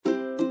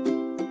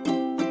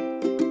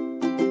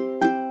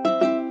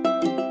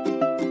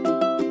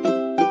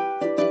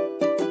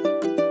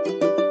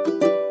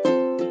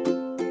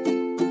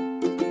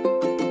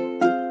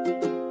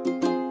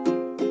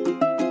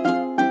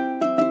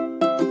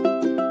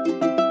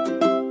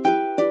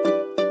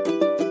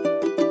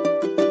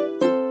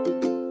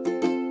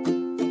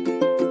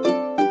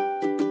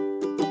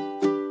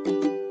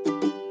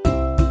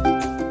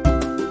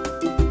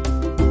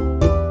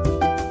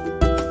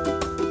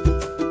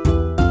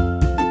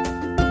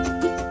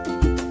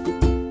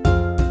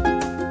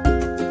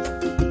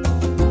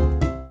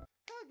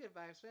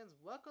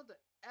welcome to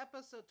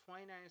episode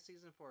 29 of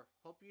season 4.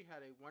 Hope you had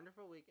a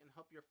wonderful week and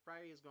hope your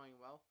Friday is going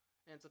well,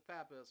 and it's a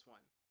fabulous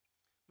one.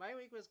 My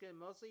week was good,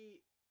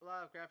 mostly a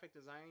lot of graphic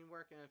design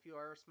work and a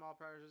few other small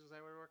projects I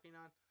was working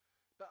on,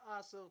 but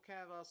also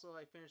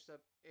I finished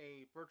up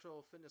a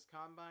virtual fitness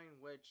combine,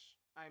 which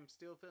I'm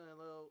still feeling a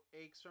little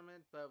aches from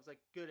it, but it was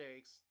like good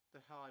aches,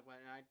 the hell I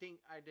went, and I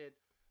think I did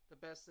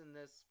the best in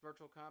this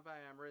virtual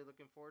combine. I'm really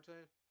looking forward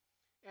to it.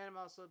 And I've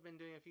also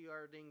been doing a few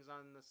other things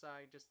on the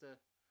side just to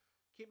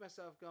keep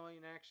myself going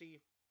and actually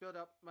build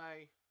up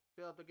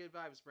the Good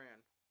Vibes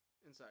brand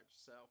and such.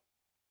 So,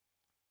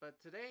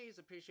 but today's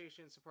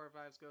appreciation and support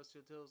vibes goes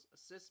to those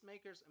assist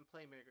makers and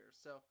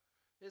playmakers. So,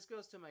 this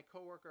goes to my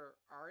coworker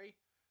Ari,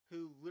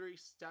 who literally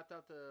stepped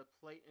up to the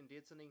plate and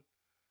did something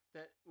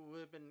that would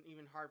have been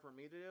even hard for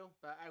me to do,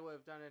 but I would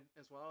have done it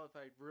as well if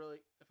I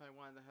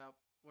wanted to help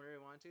whenever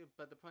I wanted to.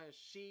 But the point is,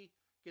 she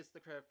gets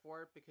the credit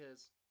for it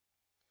because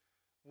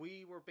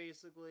we were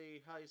basically,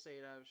 how do you say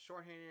it,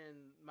 shorthanded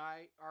in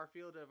our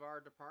field of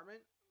our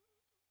department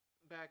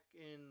back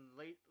in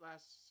late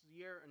last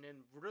year, and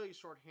then really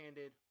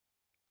shorthanded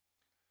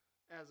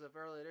as of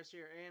early this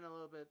year and a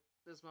little bit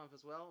this month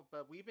as well.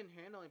 But we've been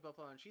handling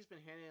both of them. She's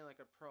been handling like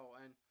a pro,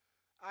 and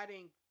I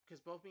think because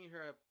both me and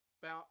her have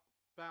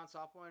bounce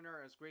off one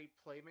another as great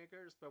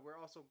playmakers, but we're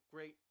also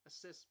great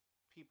assist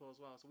people as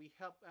well. So we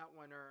help out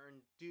one another and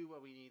do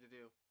what we need to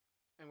do,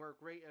 and we're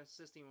great at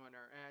assisting one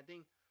another. And I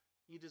think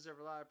you deserve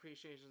a lot of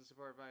appreciation and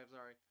support vibes,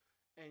 Ari.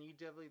 And you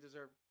definitely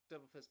deserve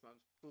double fist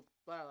bumps. Boop,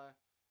 blah, blah.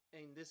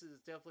 And this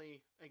is definitely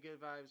a good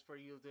vibes for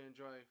you to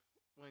enjoy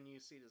when you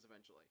see this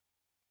eventually.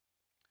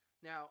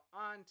 Now,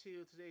 on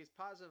to today's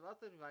positive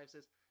uplifting vibes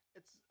is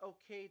it's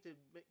okay to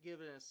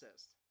give an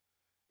assist.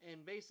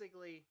 And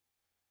basically,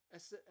 and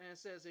it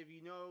says if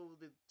you know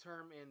the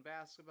term in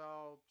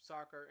basketball,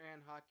 soccer, and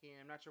hockey,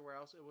 and I'm not sure where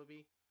else it would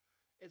be,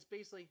 it's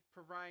basically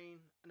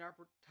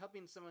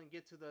helping someone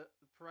get to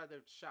provide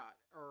their shot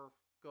or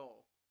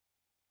goal.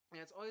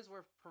 And it's always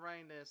worth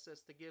providing the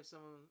assist to give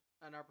someone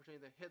an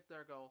opportunity to hit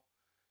their goal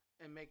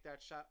and make that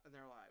shot in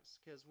their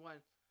lives. Because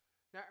one,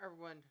 not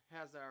everyone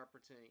has that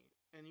opportunity,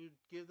 and you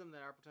give them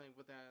that opportunity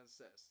with that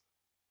assist.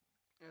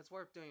 And it's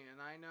worth doing it. And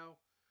I know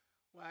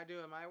what I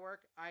do in my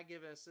work, I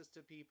give an assist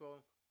to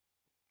people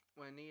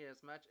when needed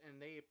as much,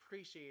 and they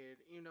appreciate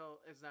it. Even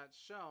though it's not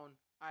shown,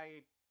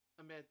 I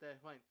admit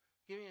that when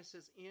giving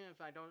assist, even if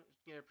I don't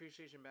get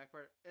appreciation back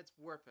for it, it's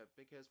worth it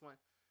because one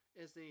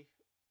is the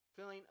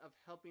feeling of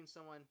helping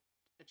someone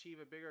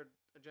achieve a bigger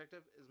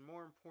objective is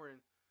more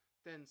important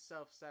than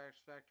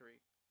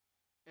self-satisfactory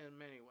in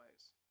many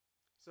ways.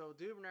 So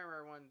do remember,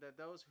 everyone, that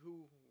those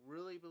who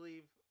really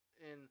believe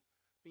in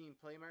being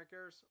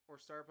playmakers or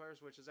star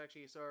players, which is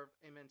actually sort of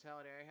a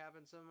mentality I have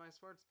in some of my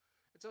sports,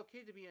 it's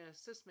okay to be an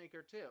assist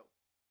maker too.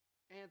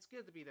 And it's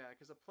good to be that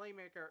because a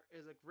playmaker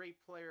is a great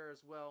player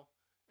as well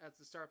as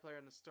the star player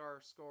and the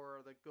star scorer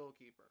or the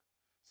goalkeeper.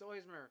 So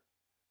always remember,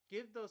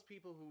 give those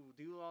people who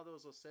do all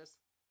those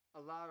assists a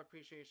lot of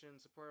appreciation and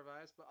support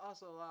vibes, but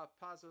also a lot of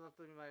positive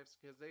uplifting vibes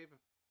because they've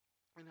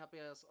been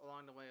helping us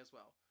along the way as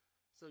well.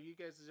 So you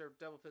guys deserve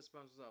double fist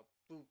bumps as well.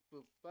 Boop,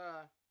 boop,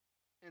 bah.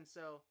 And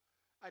so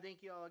I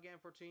thank you all again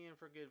for tuning in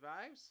for good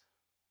vibes.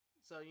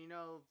 So you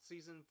know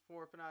season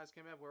 4 finale is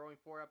coming up. We're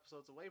only 4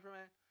 episodes away from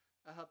it.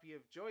 I hope you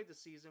enjoyed the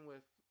season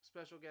with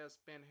special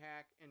guests Ben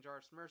Hack and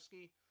Jar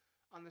Smirsky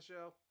on the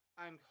show.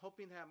 I'm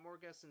hoping to have more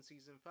guests in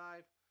season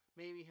 5.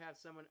 Maybe have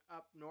someone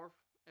up north,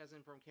 as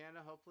in from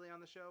Canada, hopefully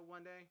on the show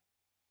one day.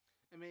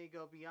 And maybe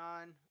go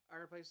beyond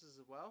other places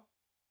as well.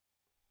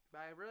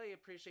 But I really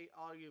appreciate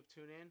all you have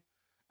tuned in.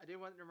 I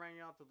did want to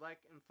remind you all to like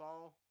and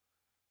follow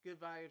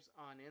Good Vibes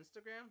on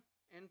Instagram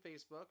and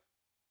Facebook.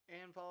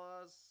 And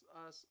follow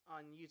us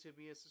on YouTube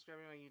via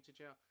subscribing to my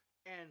YouTube channel.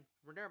 And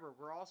remember,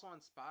 we're also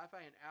on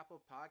Spotify and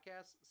Apple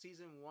Podcasts.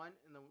 Season 1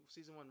 and the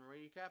Season 1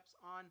 recaps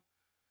on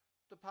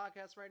the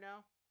podcast right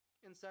now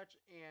and such.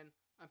 And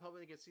I'm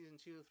hoping to get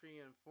Season 2, 3,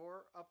 and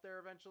 4 up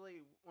there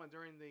eventually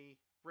during the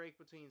break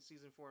between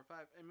Season 4 and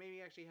 5. And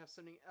maybe actually have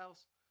something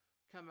else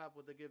come up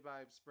with the Good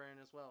Vibes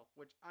brand as well.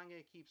 Which I'm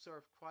going to keep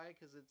sort of quiet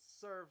because it's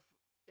sort of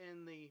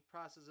in the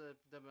process of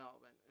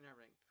development and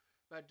everything.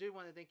 But I do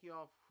want to thank you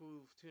all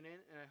who've tuned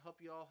in, and I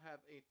hope you all have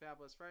a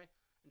fabulous Friday.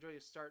 Enjoy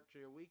the start to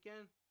your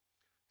weekend.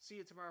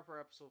 See you tomorrow for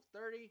episode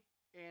 30,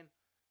 and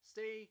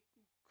stay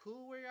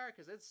cool where you are,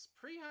 because it's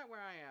pretty hot where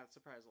I am,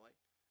 surprisingly.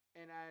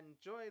 And I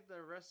enjoy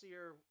the rest of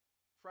your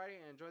Friday,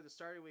 and enjoy the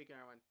start of your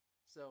weekend, everyone.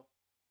 So,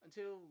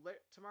 until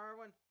tomorrow,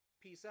 everyone,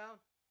 peace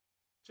out.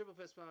 Triple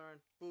fist bump,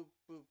 everyone. Boop,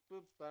 boop,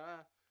 boop,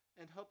 blah.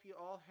 And hope you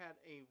all had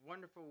a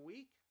wonderful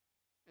week,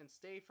 and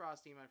stay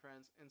frosty, my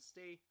friends, and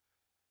stay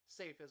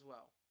safe as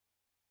well.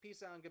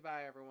 Peace out and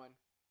goodbye, everyone.